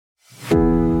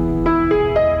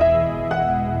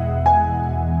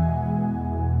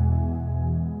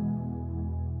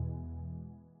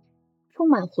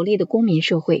满活力的公民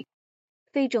社会。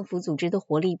非政府组织的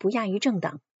活力不亚于政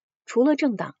党，除了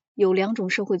政党，有2种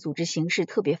社会组织形式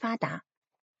特别发达，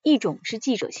一种是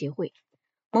记者协会。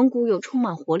蒙古有充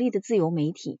满活力的自由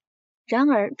媒体，然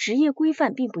而职业规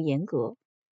范并不严格，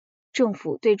政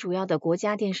府对主要的国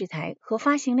家电视台和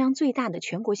发行量最大的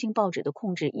全国性报纸的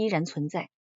控制依然存在。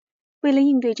为了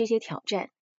应对这些挑战，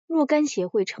若干协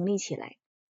会成立起来。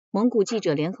蒙古记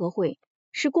者联合会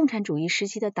是共产主义时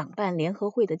期的党办联合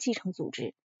会的继承组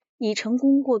织，已成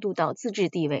功过渡到自治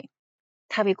地位。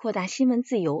它为扩大新闻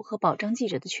自由和保障记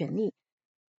者的权利，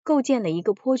构建了一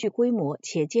个颇具规模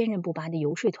且坚韧不拔的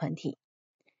游说团体。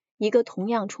一个同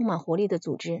样充满活力的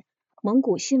组织，蒙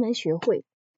古新闻学会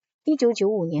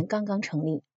，1995年刚刚成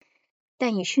立，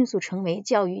但已迅速成为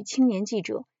教育青年记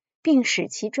者，并使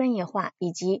其专业化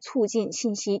以及促进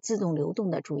信息自动流动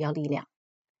的主要力量。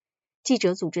记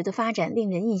者组织的发展令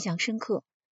人印象深刻，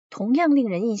同样令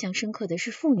人印象深刻的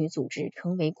是妇女组织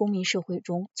成为公民社会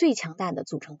中最强大的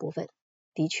组成部分。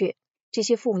的确，这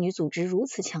些妇女组织如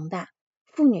此强大，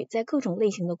妇女在各种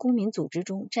类型的公民组织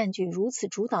中占据如此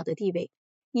主导的地位，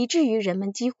以至于人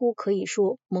们几乎可以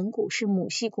说蒙古是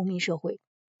母系公民社会。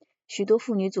许多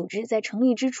妇女组织在成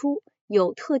立之初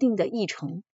有特定的议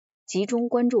程，集中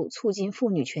关注促进妇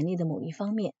女权利的某一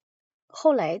方面，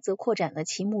后来则扩展了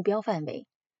其目标范围。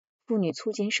妇女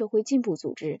促进社会进步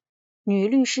组织、女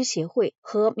律师协会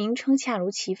和名称恰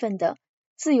如其分的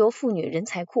自由妇女人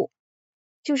才库，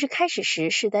就是开始时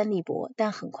势单力薄，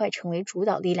但很快成为主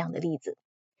导力量的例子。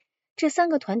这3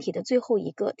个团体的最后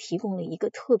一个提供了一个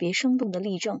特别生动的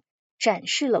例证，展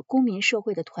示了公民社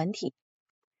会的团体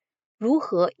如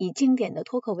何以经典的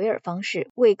托克维尔方式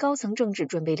为高层政治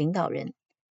准备领导人。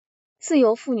自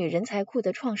由妇女人才库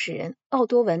的创始人奥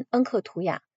多文·恩克图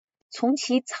雅从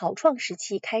其草创时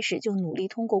期开始就努力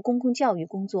通过公共教育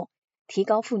工作提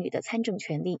高妇女的参政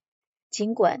权利。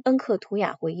尽管恩克图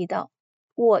雅回忆道，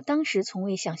我当时从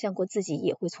未想象过自己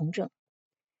也会从政。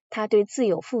他对自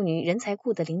由妇女人才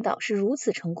库的领导是如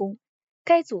此成功，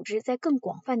该组织在更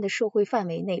广泛的社会范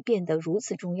围内变得如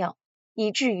此重要，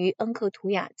以至于恩克图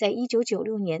雅在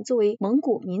1996年作为蒙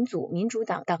古民族民主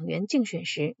党党员竞选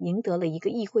时赢得了一个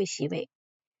议会席位。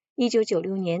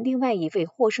1996年，另外一位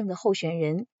获胜的候选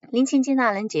人林沁基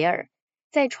纳兰杰尔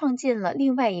在创建了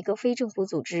另外一个非政府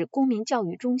组织公民教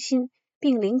育中心，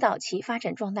并领导其发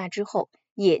展壮大之后，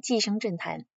也跻身政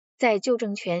坛。在旧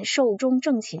政权寿终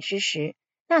正寝之时，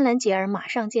纳兰杰尔马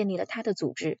上建立了他的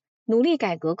组织，努力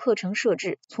改革课程设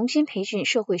置，重新培训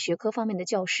社会学科方面的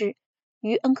教师。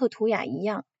与恩克图雅一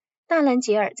样，纳兰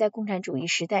杰尔在共产主义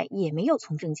时代也没有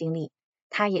从政经历，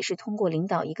他也是通过领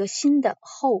导一个新的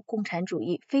后共产主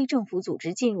义非政府组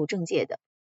织进入政界的。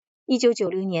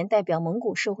1990年代表蒙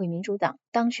古社会民主党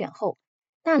当选后，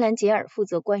纳兰杰尔负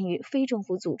责关于非政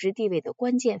府组织地位的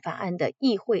关键法案的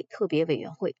议会特别委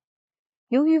员会。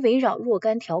由于围绕若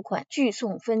干条款聚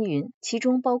讼纷纭，其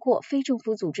中包括非政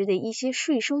府组织的一些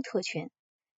税收特权，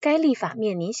该立法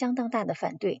面临相当大的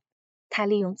反对。他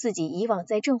利用自己以往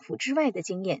在政府之外的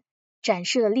经验，展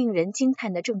示了令人惊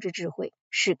叹的政治智慧，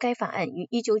使该法案于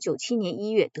1997年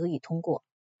1月得以通过。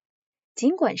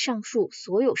尽管上述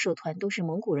所有社团都是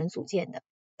蒙古人组建的，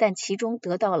但其中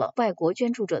得到了外国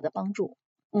捐助者的帮助。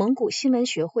蒙古新闻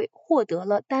学会获得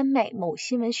了丹麦某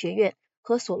新闻学院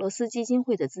和索罗斯基金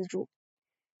会的资助，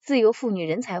自由妇女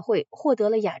人才会获得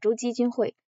了亚洲基金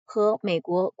会和美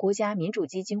国国家民主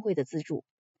基金会的资助。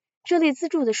这类资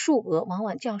助的数额往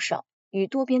往较少，与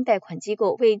多边贷款机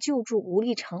构为救助无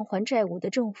力偿还债务的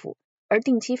政府而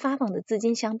定期发放的资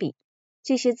金相比，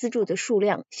这些资助的数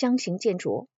量相形见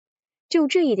绌。就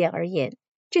这一点而言，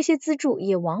这些资助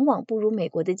也往往不如美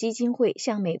国的基金会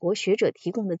向美国学者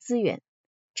提供的资源。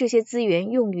这些资源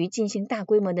用于进行大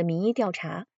规模的民意调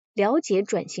查，了解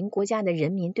转型国家的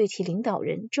人民对其领导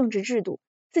人、政治制度、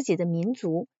自己的民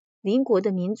族、邻国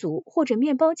的民族或者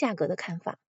面包价格的看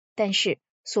法。但是，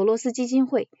索罗斯基金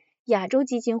会、亚洲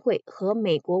基金会和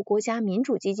美国国家民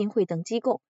主基金会等机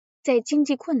构在经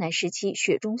济困难时期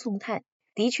雪中送炭，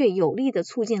的确有力地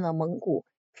促进了蒙古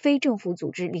非政府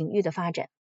组织领域的发展。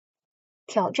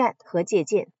挑战和借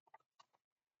鉴。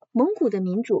蒙古的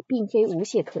民主并非无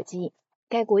懈可击，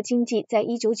该国经济在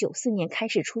1994年开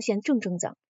始出现正增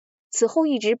长，此后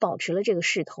一直保持了这个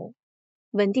势头。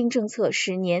稳定政策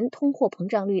使年通货膨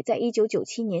胀率在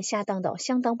1997年下降到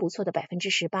相当不错的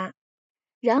 18%。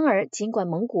然而，尽管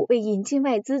蒙古为引进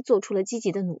外资做出了积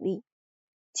极的努力，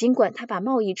尽管他把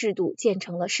贸易制度建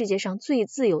成了世界上最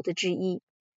自由的之一，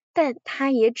但他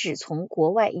也只从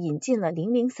国外引进了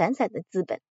零零散散的资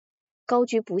本。高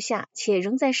居不下且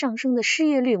仍在上升的失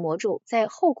业率魔咒在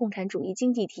后共产主义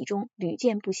经济体中屡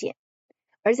见不鲜，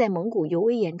而在蒙古尤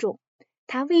为严重。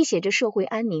它威胁着社会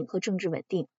安宁和政治稳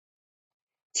定。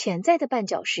潜在的绊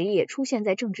脚石也出现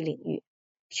在政治领域。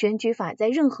选举法在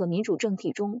任何民主政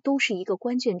体中都是一个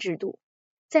关键制度。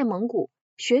在蒙古，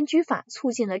选举法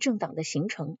促进了政党的形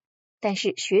成，但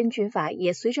是选举法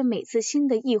也随着每次新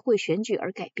的议会选举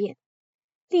而改变。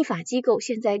立法机构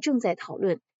现在正在讨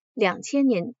论2000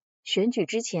年选举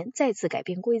之前再次改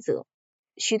变规则。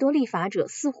许多立法者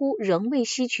似乎仍未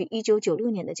吸取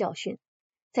1996年的教训。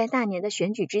在大年的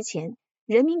选举之前，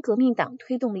人民革命党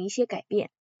推动了一些改变，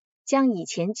将以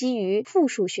前基于复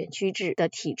数选区制的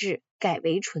体制改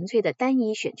为纯粹的单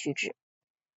一选区制。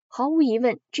毫无疑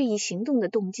问，这一行动的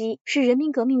动机是人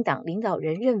民革命党领导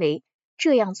人认为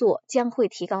这样做将会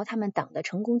提高他们党的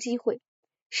成功机会，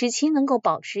使其能够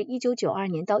保持1992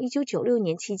年到1996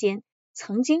年期间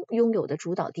曾经拥有的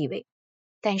主导地位。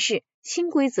但是新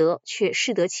规则却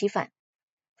适得其反，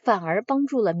反而帮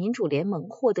助了民主联盟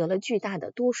获得了巨大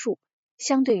的多数，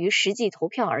相对于实际投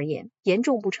票而言，严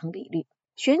重不成比例。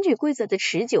选举规则的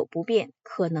持久不变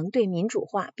可能对民主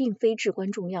化并非至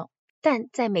关重要，但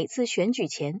在每次选举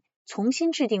前重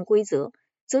新制定规则，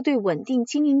则对稳定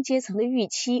精英阶层的预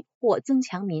期或增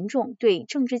强民众对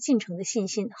政治进程的信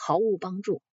心毫无帮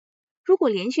助。如果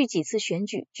连续几次选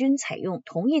举均采用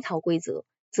同一套规则，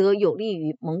则有利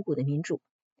于蒙古的民主。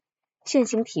现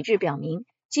行体制表明，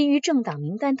基于政党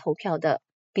名单投票的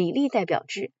比例代表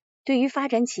制对于发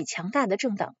展起强大的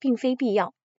政党并非必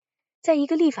要。在一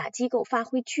个立法机构发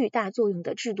挥巨大作用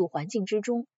的制度环境之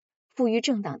中，赋予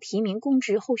政党提名公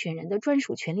职候选人的专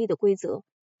属权利的规则，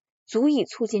足以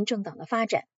促进政党的发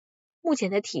展。目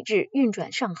前的体制运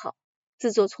转尚好，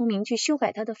自作聪明去修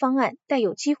改它的方案带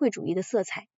有机会主义的色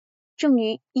彩。正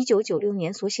如1996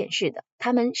年所显示的，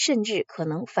他们甚至可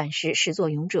能反噬始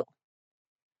作俑者。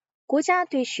国家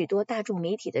对许多大众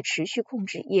媒体的持续控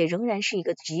制也仍然是一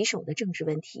个棘手的政治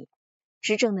问题。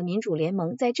执政的民主联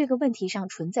盟在这个问题上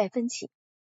存在分歧。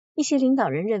一些领导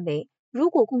人认为，如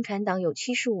果共产党有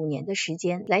75年的时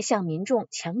间来向民众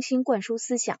强行灌输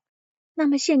思想，那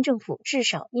么县政府至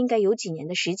少应该有几年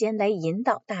的时间来引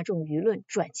导大众舆论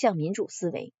转向民主思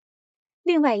维。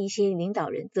另外一些领导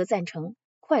人则赞成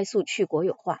快速去国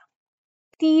有化。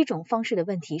第一种方式的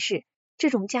问题是，这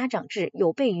种家长制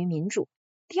有悖于民主。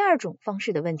第二种方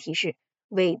式的问题是，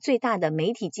为最大的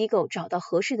媒体机构找到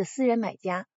合适的私人买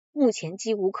家，目前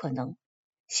几无可能。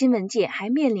新闻界还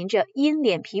面临着因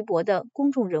脸皮薄的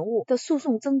公众人物的诉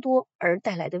讼增多而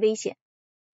带来的危险。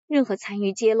任何参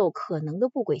与揭露可能的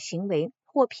不轨行为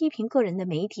或批评个人的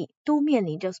媒体都面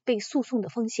临着被诉讼的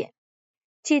风险。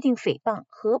界定诽谤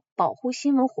和保护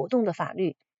新闻活动的法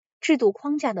律制度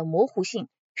框架的模糊性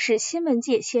使新闻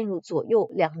界陷入左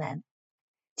右两难。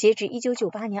截至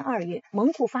1998年2月，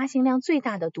蒙古发行量最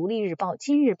大的独立日报《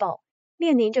今日报》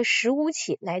面临着15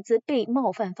起来自被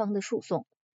冒犯方的诉讼。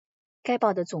该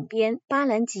报的总编巴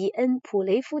兰吉恩·普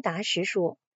雷夫达什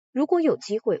说，如果有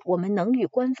机会，我们能与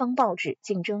官方报纸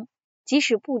竞争，即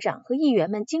使部长和议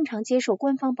员们经常接受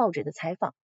官方报纸的采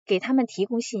访，给他们提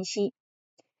供信息。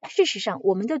事实上，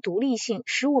我们的独立性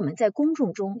使我们在公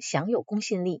众中享有公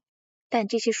信力，但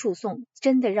这些诉讼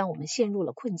真的让我们陷入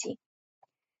了困境。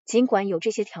尽管有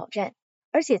这些挑战，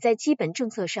而且在基本政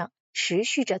策上持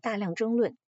续着大量争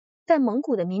论，但蒙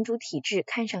古的民主体制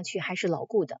看上去还是牢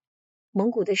固的。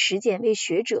蒙古的实践为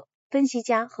学者、分析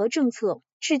家和政策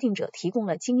制定者提供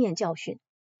了经验教训。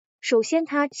首先，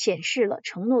它显示了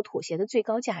承诺妥协的最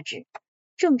高价值。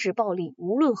政治暴力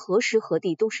无论何时何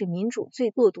地都是民主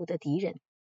最恶毒的敌人。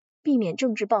避免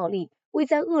政治暴力为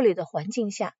在恶劣的环境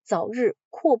下早日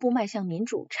阔步迈向民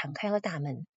主敞开了大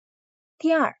门。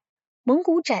第二，蒙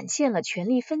古展现了权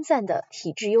力分散的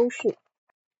体制优势，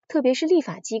特别是立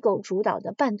法机构主导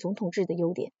的半总统制的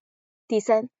优点。第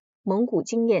三，蒙古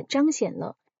经验彰显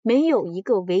了没有一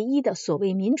个唯一的所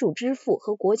谓民主之父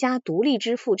和国家独立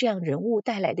之父这样人物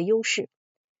带来的优势。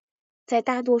在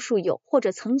大多数有或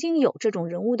者曾经有这种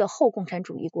人物的后共产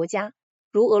主义国家，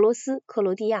如俄罗斯、克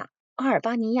罗地亚、阿尔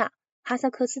巴尼亚、哈萨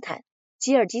克斯坦、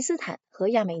吉尔吉斯坦和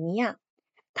亚美尼亚，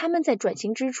他们在转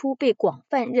型之初被广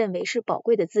泛认为是宝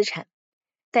贵的资产，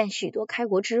但许多开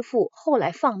国之父后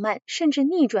来放慢甚至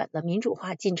逆转了民主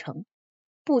化进程。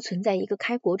不存在一个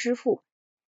开国之父，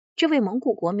这为蒙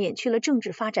古国免去了政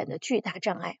治发展的巨大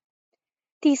障碍。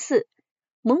第四，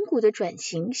蒙古的转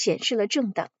型显示了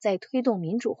政党在推动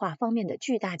民主化方面的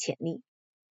巨大潜力。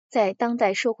在当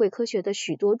代社会科学的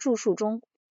许多著述中，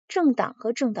政党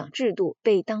和政党制度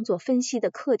被当作分析的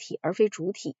客体而非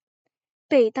主体，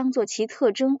被当作其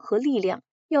特征和力量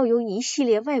要由一系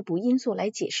列外部因素来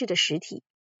解释的实体。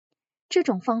这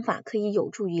种方法可以有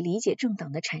助于理解政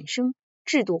党的产生、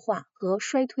制度化和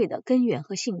衰退的根源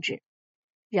和性质。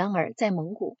然而，在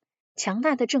蒙古，强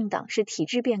大的政党是体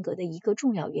制变革的一个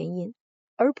重要原因，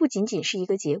而不仅仅是一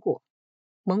个结果。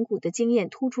蒙古的经验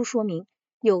突出说明，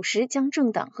有时将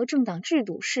政党和政党制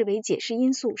度视为解释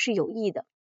因素是有益的，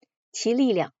其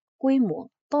力量、规模、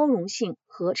包容性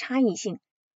和差异性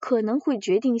可能会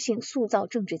决定性塑造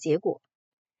政治结果。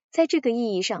在这个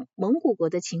意义上，蒙古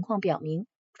国的情况表明，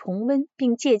重温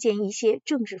并借鉴一些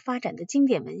政治发展的经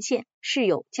典文献是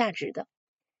有价值的。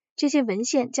这些文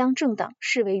献将政党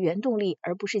视为原动力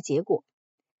而不是结果。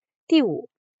第五，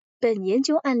本研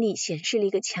究案例显示了一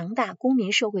个强大公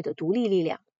民社会的独立力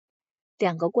量。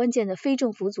两个关键的非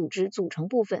政府组织组成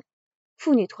部分，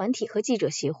妇女团体和记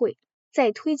者协会，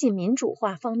在推进民主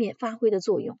化方面发挥的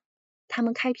作用。他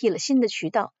们开辟了新的渠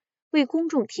道，为公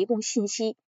众提供信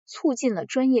息，促进了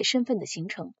专业身份的形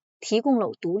成，提供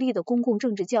了独立的公共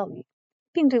政治教育，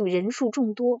并对人数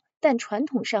众多但传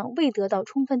统上未得到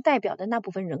充分代表的那部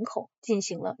分人口进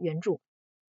行了援助。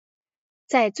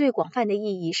在最广泛的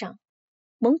意义上，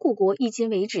蒙古国迄今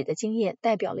为止的经验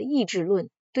代表了意志论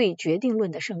对决定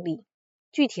论的胜利。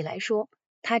具体来说，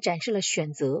它展示了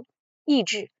选择、意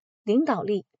志、领导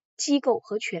力、机构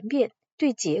和权变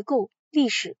对结构、历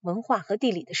史、文化和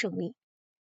地理的胜利。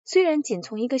虽然仅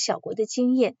从一个小国的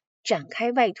经验展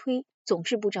开外推总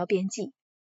是不着边际，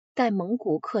但蒙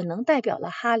古可能代表了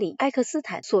哈里·埃克斯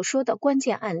坦所说的关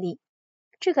键案例。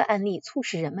这个案例促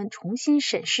使人们重新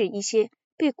审视一些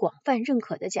被广泛认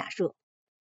可的假设。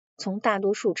从大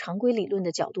多数常规理论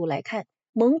的角度来看，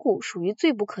蒙古属于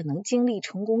最不可能经历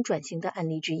成功转型的案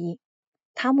例之一。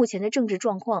它目前的政治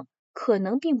状况可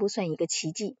能并不算一个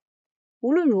奇迹。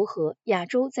无论如何，亚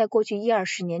洲在过去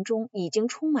10-20年中已经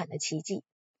充满了奇迹。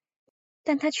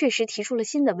但它确实提出了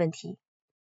新的问题。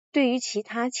对于其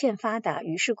他欠发达、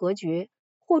与世隔绝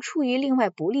或处于另外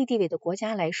不利地位的国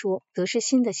家来说，则是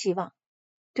新的希望。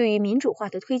对于民主化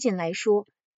的推进来说，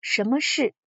什么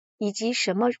是以及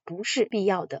什么不是必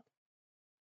要的？